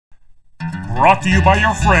brought to you by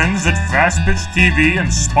your friends at Fast Pitch TV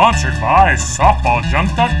and sponsored by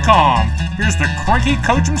SoftballJunk.com. Here's the cranky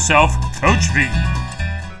coach himself, Coach V.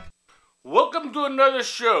 Welcome to another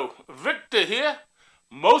show. Victor here.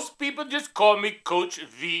 Most people just call me Coach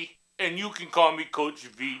V, and you can call me Coach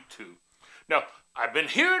V too. Now, I've been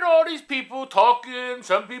hearing all these people talking,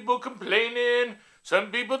 some people complaining,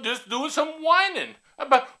 some people just doing some whining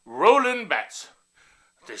about rolling bats.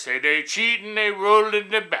 They say they cheating, they rolling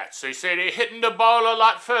their bats. They say they hitting the ball a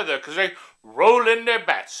lot further because they rolling their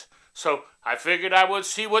bats. So I figured I would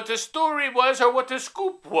see what the story was or what the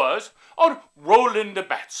scoop was on rolling the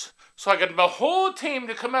bats. So I got my whole team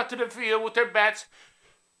to come out to the field with their bats,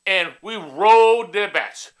 and we rolled their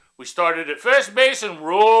bats. We started at first base and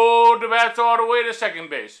rolled the bats all the way to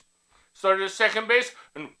second base. Started at second base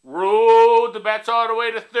and rolled the bats all the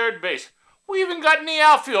way to third base. We even got in the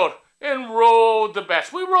outfield and rolled the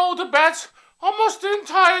bats. We rolled the bats almost the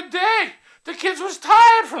entire day. The kids was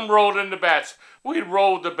tired from rolling the bats. We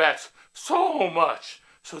rolled the bats so much.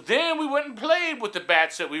 So then we went and played with the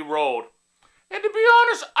bats that we rolled. And to be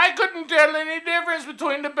honest, I couldn't tell any difference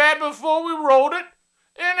between the bat before we rolled it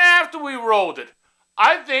and after we rolled it.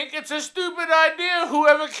 I think it's a stupid idea,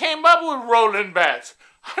 whoever came up with rolling bats.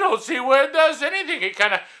 I don't see where it does anything. It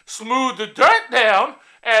kind of smoothed the dirt down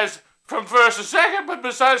as from first to second, but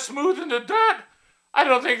besides smoothing the dirt, I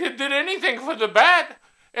don't think it did anything for the bat.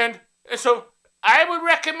 And so I would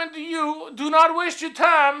recommend to you, do not waste your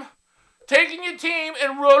time taking your team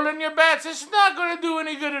and rolling your bats. It's not going to do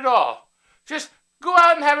any good at all. Just go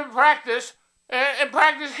out and have a practice and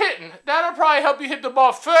practice hitting. That'll probably help you hit the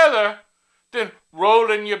ball further than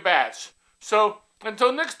rolling your bats. So,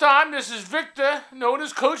 until next time, this is Victor, known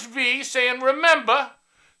as Coach V, saying, remember,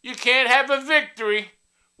 you can't have a victory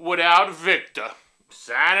without Victor.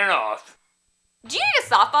 Signing off. Do you need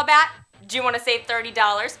a softball bat? Do you want to save $30?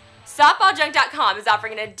 SoftballJunk.com is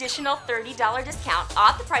offering an additional $30 discount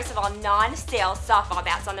off the price of all non-sale softball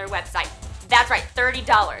bats on their website. That's right,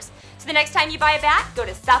 $30. So the next time you buy a bat, go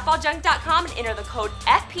to SoftballJunk.com and enter the code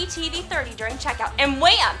FPTV30 during checkout. And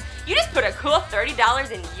wham! You just put a cool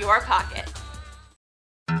 $30 in your pocket.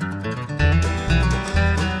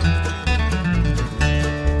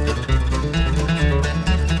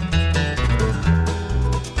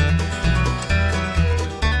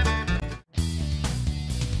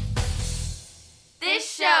 This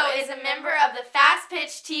show is a member of the Fast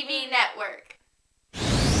Pitch TV network.